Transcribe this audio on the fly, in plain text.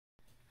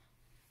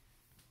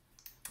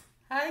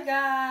Hi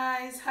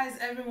guys, how's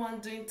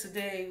everyone doing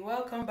today?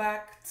 Welcome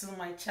back to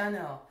my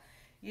channel.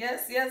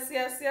 Yes.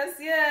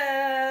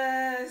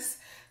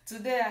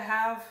 Today I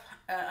have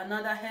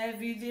another hair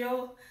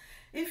video.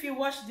 If you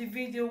watched the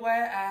video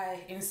where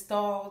I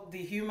installed the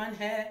human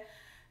hair,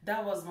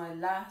 that was my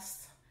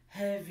last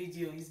hair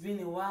video. It's been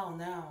a while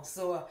now,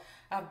 so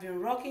I've been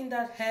rocking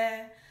that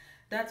hair,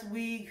 that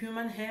wig,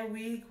 human hair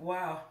wig.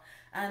 Wow.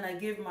 And I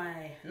gave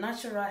my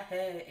natural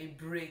hair a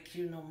break.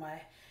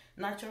 My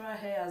natural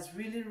hair has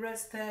really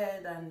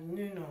rested, and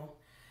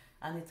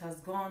and it has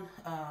grown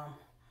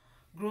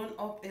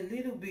up a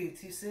little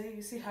bit. You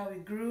see how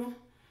it grew.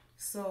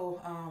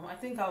 So I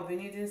think I'll be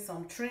needing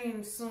some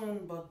trim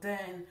soon, but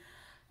then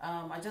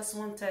I just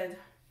wanted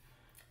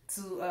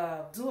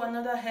to do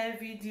another hair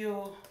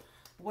video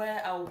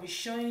where I will be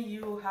showing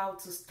you how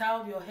to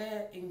style your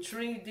hair in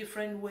 3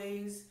 different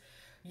ways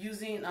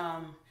using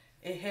a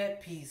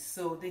hairpiece.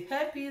 So the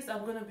hairpiece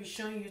I'm going to be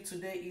showing you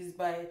today is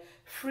by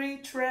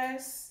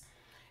Freestress.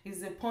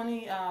 It's a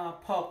pony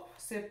pop.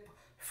 It's a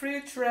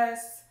Freestress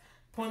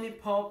pony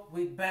pop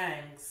with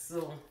bangs.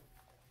 So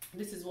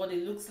this is what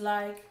it looks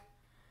like.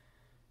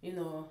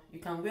 You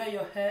can wear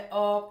your hair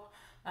up,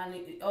 and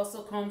it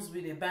also comes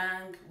with a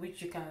bang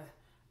which you can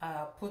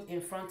put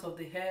in front of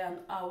the hair. And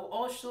I will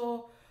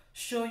also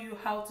show you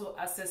how to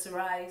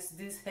accessorize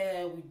this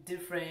hair with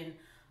different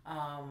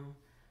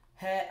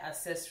hair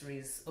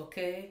accessories.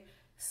 Okay,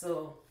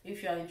 so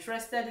if you are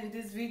interested in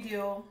this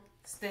video,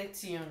 stay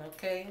tuned.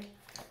 Okay,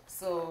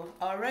 so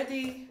I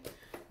already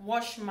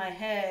washed my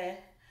hair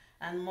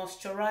and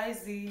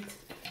moisturize it,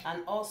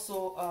 and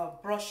also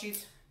brush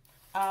it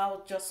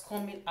out, just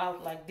comb it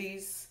out like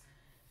this.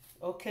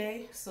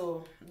 Okay,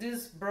 so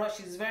this brush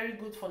is very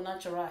good for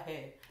natural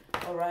hair.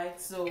 All right,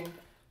 so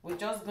we're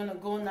just gonna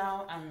go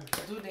now and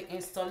do the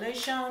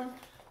installation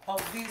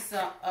of this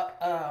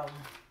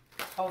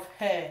of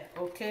hair.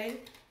 Okay,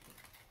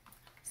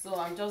 so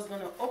I'm just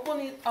gonna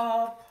open it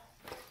up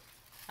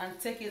and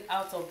take it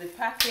out of the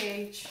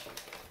package.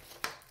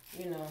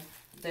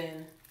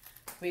 Then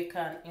we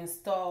can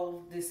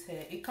install this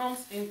hair. It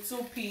comes in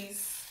 2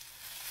 pieces.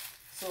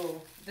 So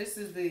this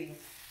is the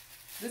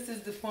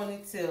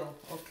ponytail,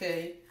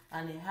 okay,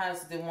 and it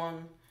has the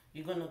one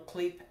you're gonna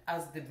clip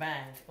as the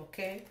bang.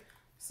 Okay,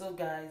 so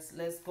guys,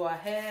 let's go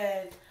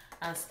ahead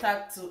and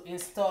start to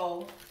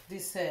install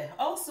this hair.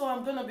 Also,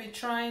 I'm gonna be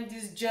trying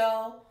this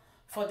gel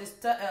for the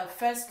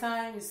first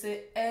time. It's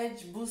a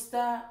edge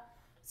booster.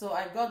 So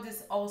I got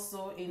this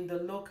also in the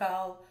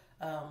local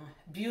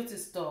beauty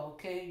store.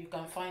 Okay, you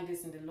can find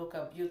this in the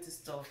local beauty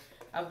store.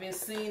 I've been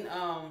seeing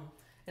a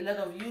lot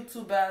of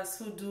YouTubers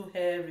who do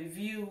hair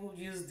review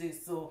use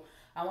this, so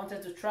I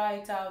wanted to try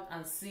it out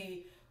and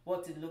see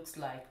what it looks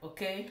like.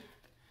 Okay,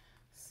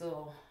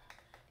 so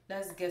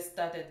let's get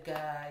started,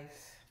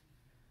 guys.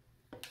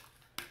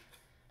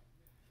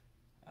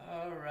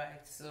 All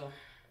right, so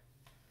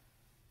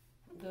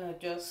I'm gonna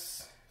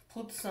just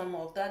put some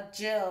of that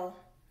gel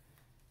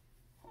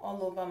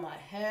all over my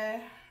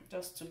hair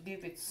just to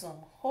give it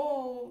some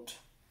hold.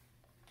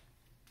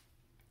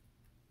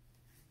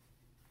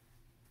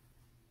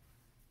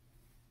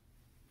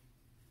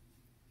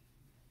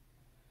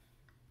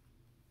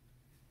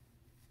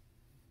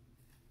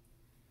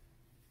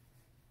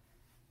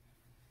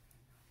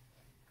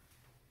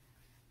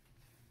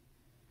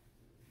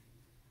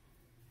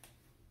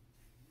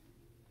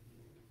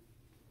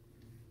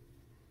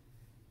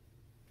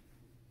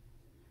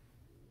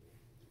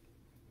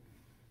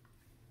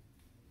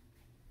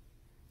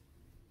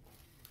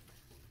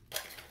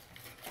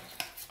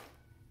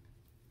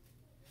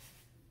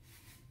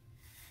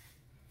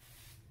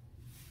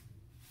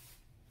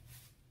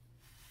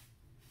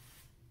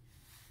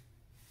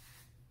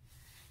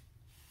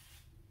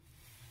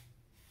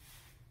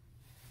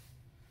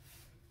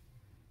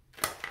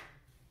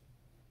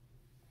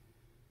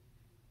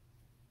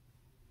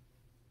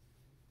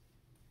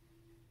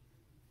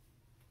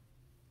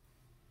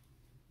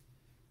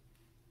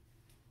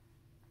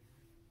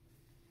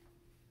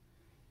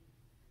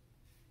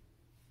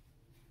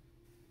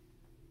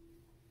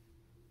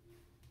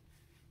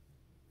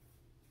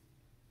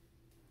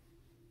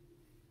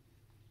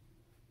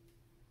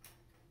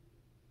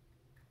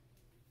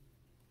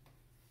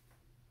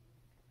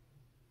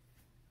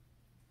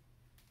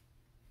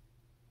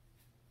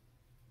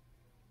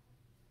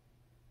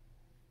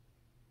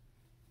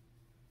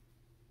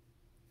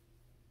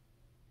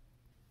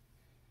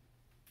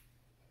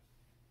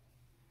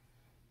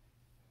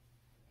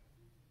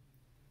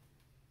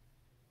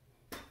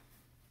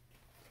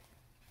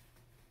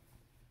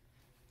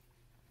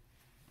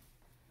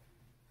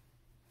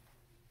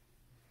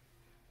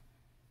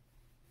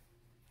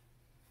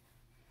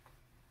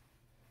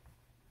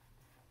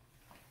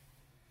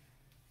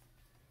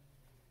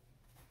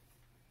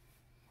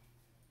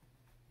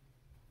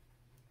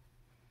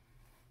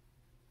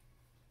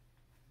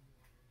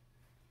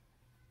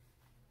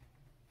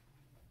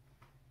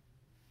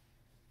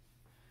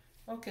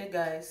 Okay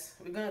guys,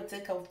 we're gonna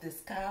take off the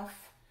scarf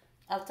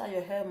after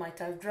your hair might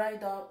have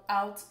dried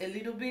out a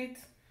little bit.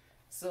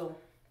 So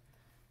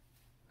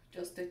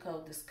just take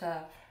out the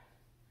scarf.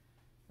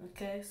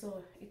 Okay,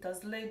 so it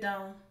has laid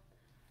down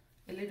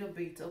a little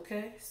bit.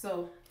 Okay,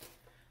 so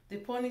the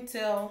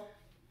ponytail,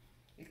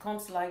 it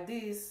comes like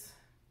this,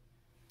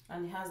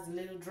 and it has the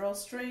little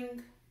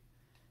drawstring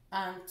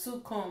and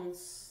 2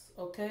 combs.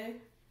 Okay,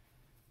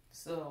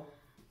 so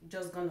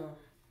just gonna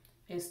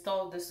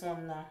install this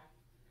one now.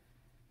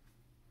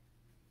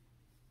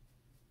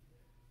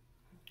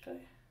 Okay,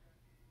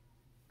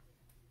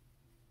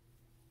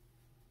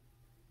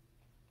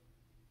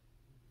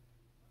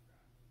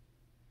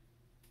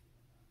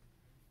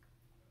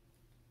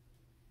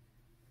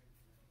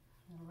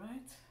 all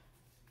right,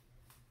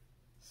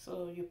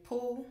 so you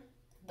pull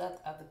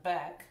that at the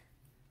back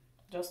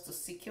just to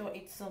secure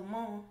it some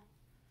more.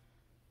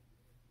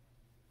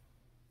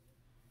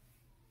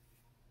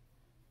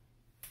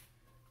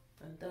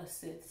 And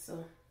that's it.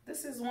 So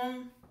this is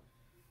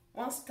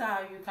one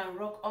style you can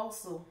rock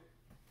also.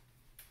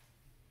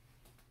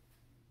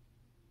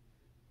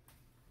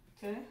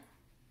 Okay,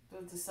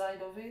 that's the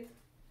side of it.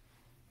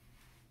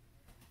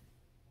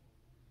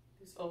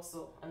 This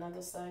also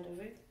another side of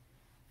it.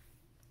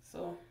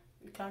 So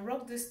you can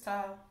rock this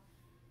style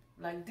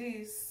like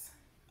this.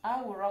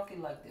 I will rock it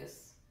like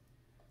this.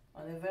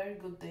 On a very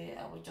good day,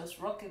 I will just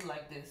rock it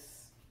like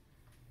this,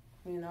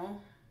 you know.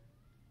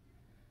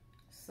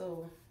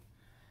 So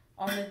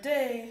on a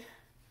day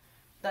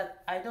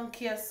that I don't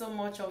care so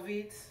much of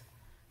it,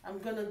 I'm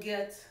gonna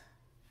get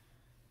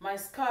my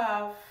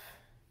scarf.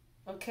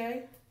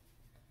 Okay,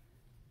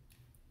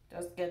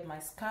 just get my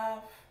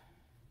scarf.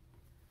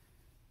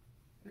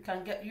 You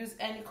can use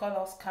any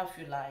color scarf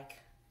you like,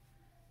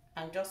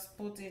 and just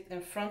put it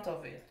in front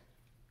of it.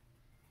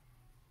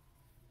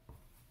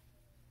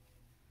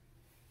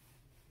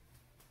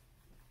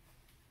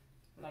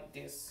 Like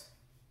this.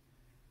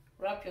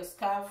 Wrap your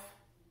scarf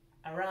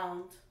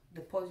around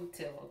the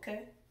ponytail,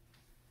 okay?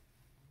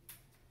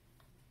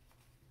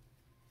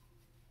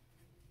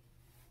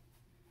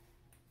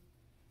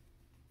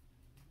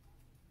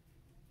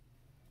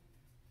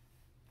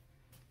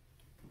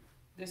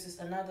 This is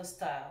another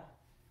style.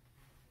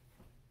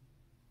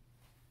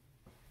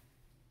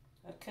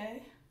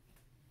 Okay?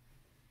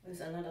 This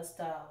is another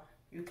style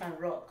you can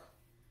rock.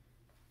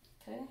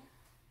 Okay?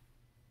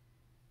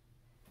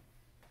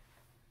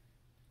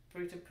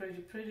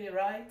 Pretty,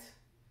 right?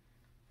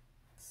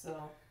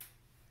 So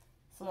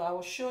I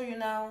will show you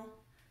now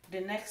the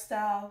next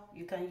style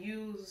you can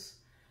use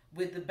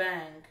with the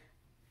bang.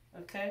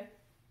 Okay?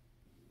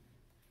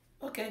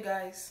 Okay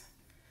guys,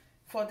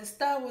 for the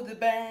style with the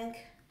bang,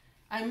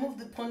 I move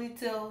the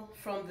ponytail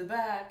from the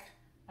back,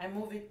 I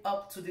move it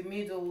up to the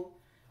middle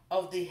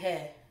of the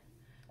head,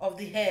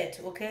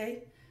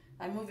 okay?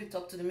 I move it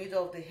up to the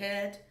middle of the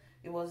head.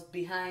 It was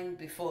behind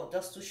before,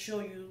 just to show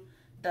you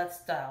that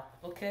style,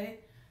 okay?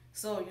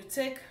 So you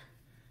take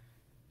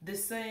the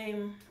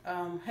same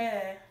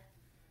hair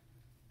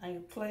and you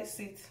place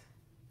it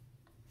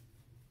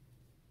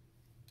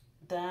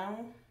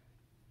down.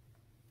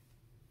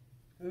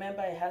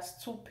 Remember, it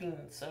has 2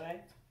 pins, all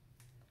right?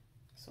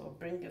 So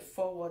bring it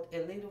forward a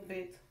little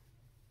bit.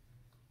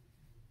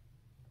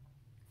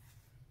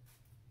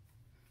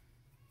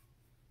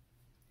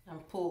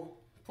 And pull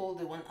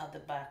the one at the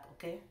back,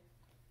 okay?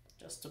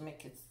 Just to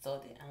make it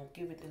sturdy, and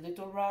give it a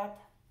little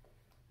wrap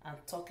and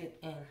tuck it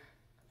in,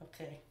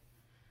 okay?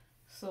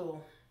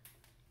 So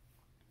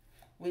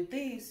with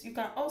this, you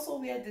can also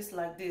wear this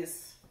like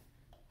this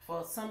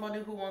for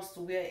somebody who wants to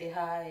wear a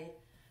high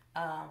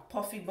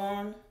puffy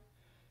bun.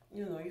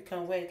 You know, you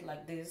can wear it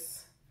like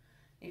this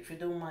if you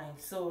don't mind.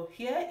 So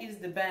here is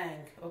the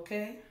bang,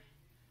 okay?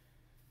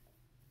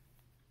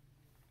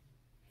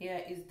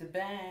 Here is the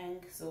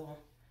bang. So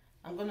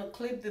I'm gonna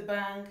clip the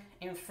bang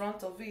in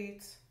front of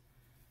it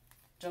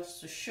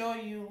just to show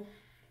you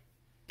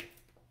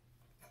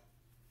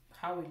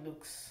how it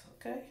looks,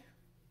 okay?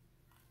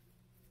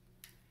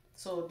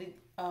 So the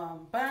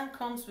bang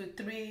comes with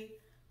 3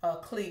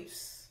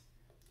 clips,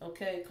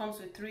 okay? It comes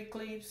with 3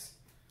 clips.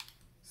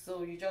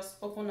 So you just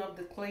open up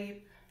the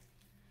clip,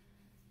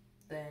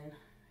 then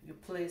you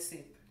place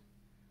it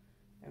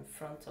in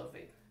front of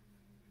it.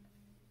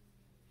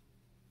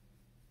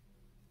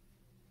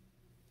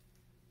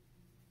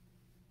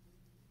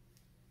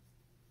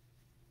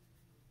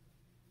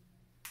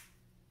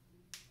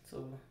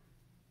 So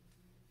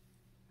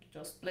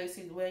just place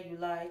it where you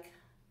like,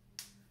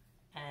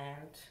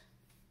 and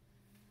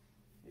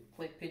you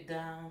clip it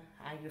down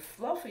and you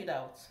fluff it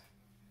out.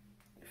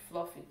 You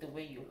fluff it the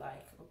way you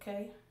like,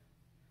 okay?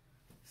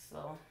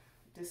 So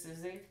this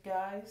is it,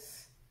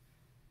 guys.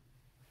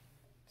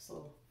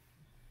 So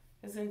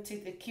isn't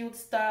it a cute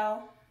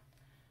style?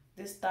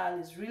 This style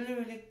is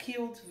really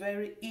cute,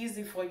 very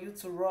easy for you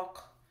to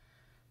rock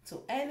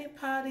to any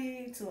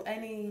party, to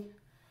any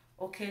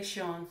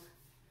occasion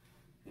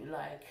you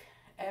like.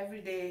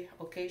 Everyday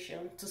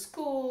occasion, to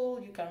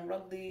school, you can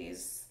rock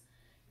this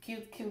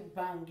cute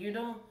bang. You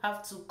don't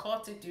have to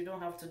cut it, you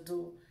don't have to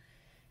do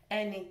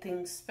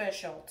anything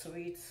special to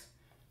it,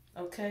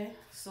 okay?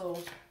 So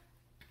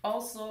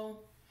also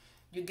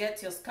you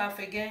get your scarf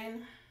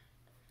again,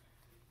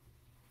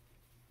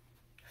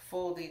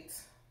 fold it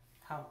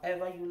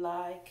however you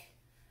like,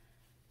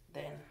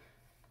 then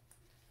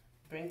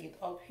bring it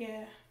up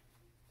here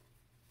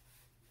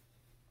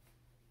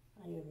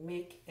and you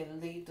make a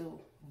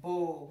little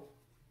bow.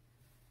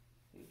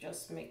 You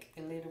just make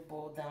a little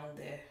bow down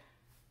there.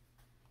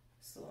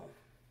 So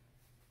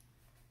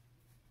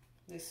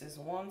this is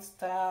one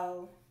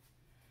style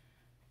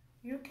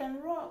you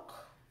can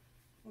rock.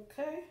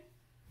 Okay,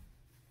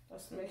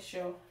 just make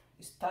sure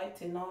it's tight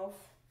enough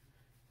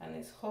and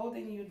it's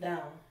holding you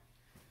down.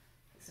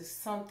 This is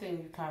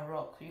something you can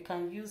rock. You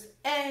can use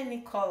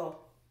any color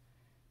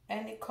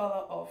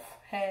of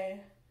hair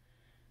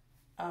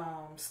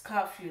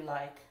scarf you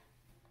like.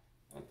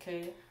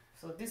 Okay,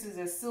 so this is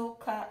a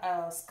silk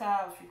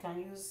scarf. You can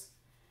use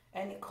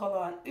any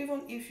color, and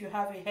even if you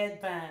have a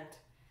headband,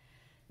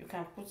 you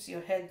can put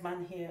your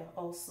headband here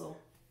also.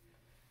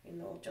 You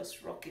know,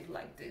 just rock it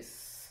like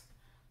this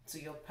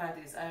to your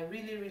parties. I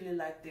really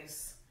like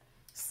this.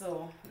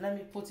 So let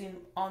me put in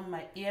on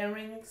my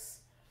earrings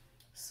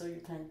so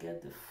you can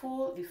get the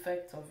full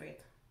effect of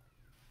it.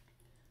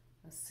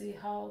 And see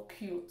how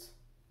cute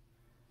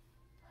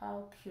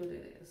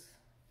it is.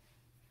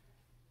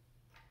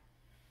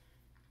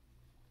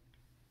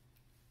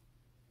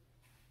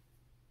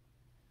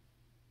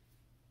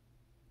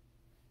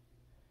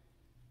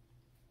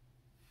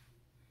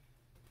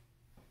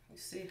 You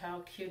see how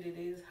cute it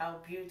is, how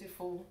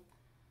beautiful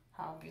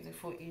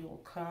it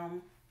will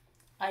come,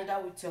 either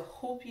with your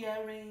hoop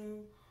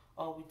earring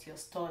or with your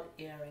stud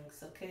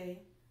earrings. Okay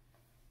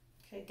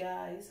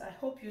guys, I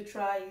hope you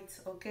try it.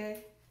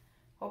 Okay,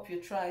 hope you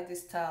try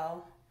this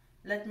style.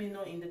 Let me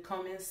know in the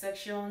comment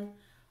section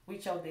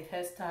which of the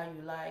hairstyle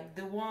you like,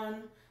 the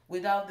one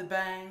without the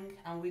bang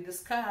and with the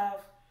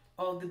scarf,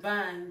 or the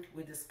bang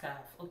with the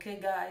scarf. Okay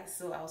guys,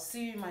 so I'll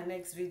see you in my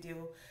next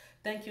video.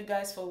 Thank you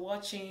guys for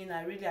watching.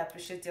 I really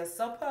appreciate your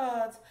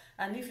support,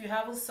 and if you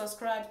haven't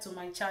subscribed to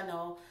my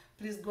channel,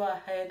 please go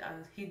ahead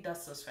and hit that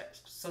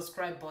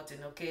subscribe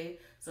button. Okay,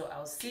 so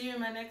I'll see you in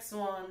my next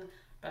one.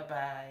 Bye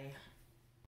bye.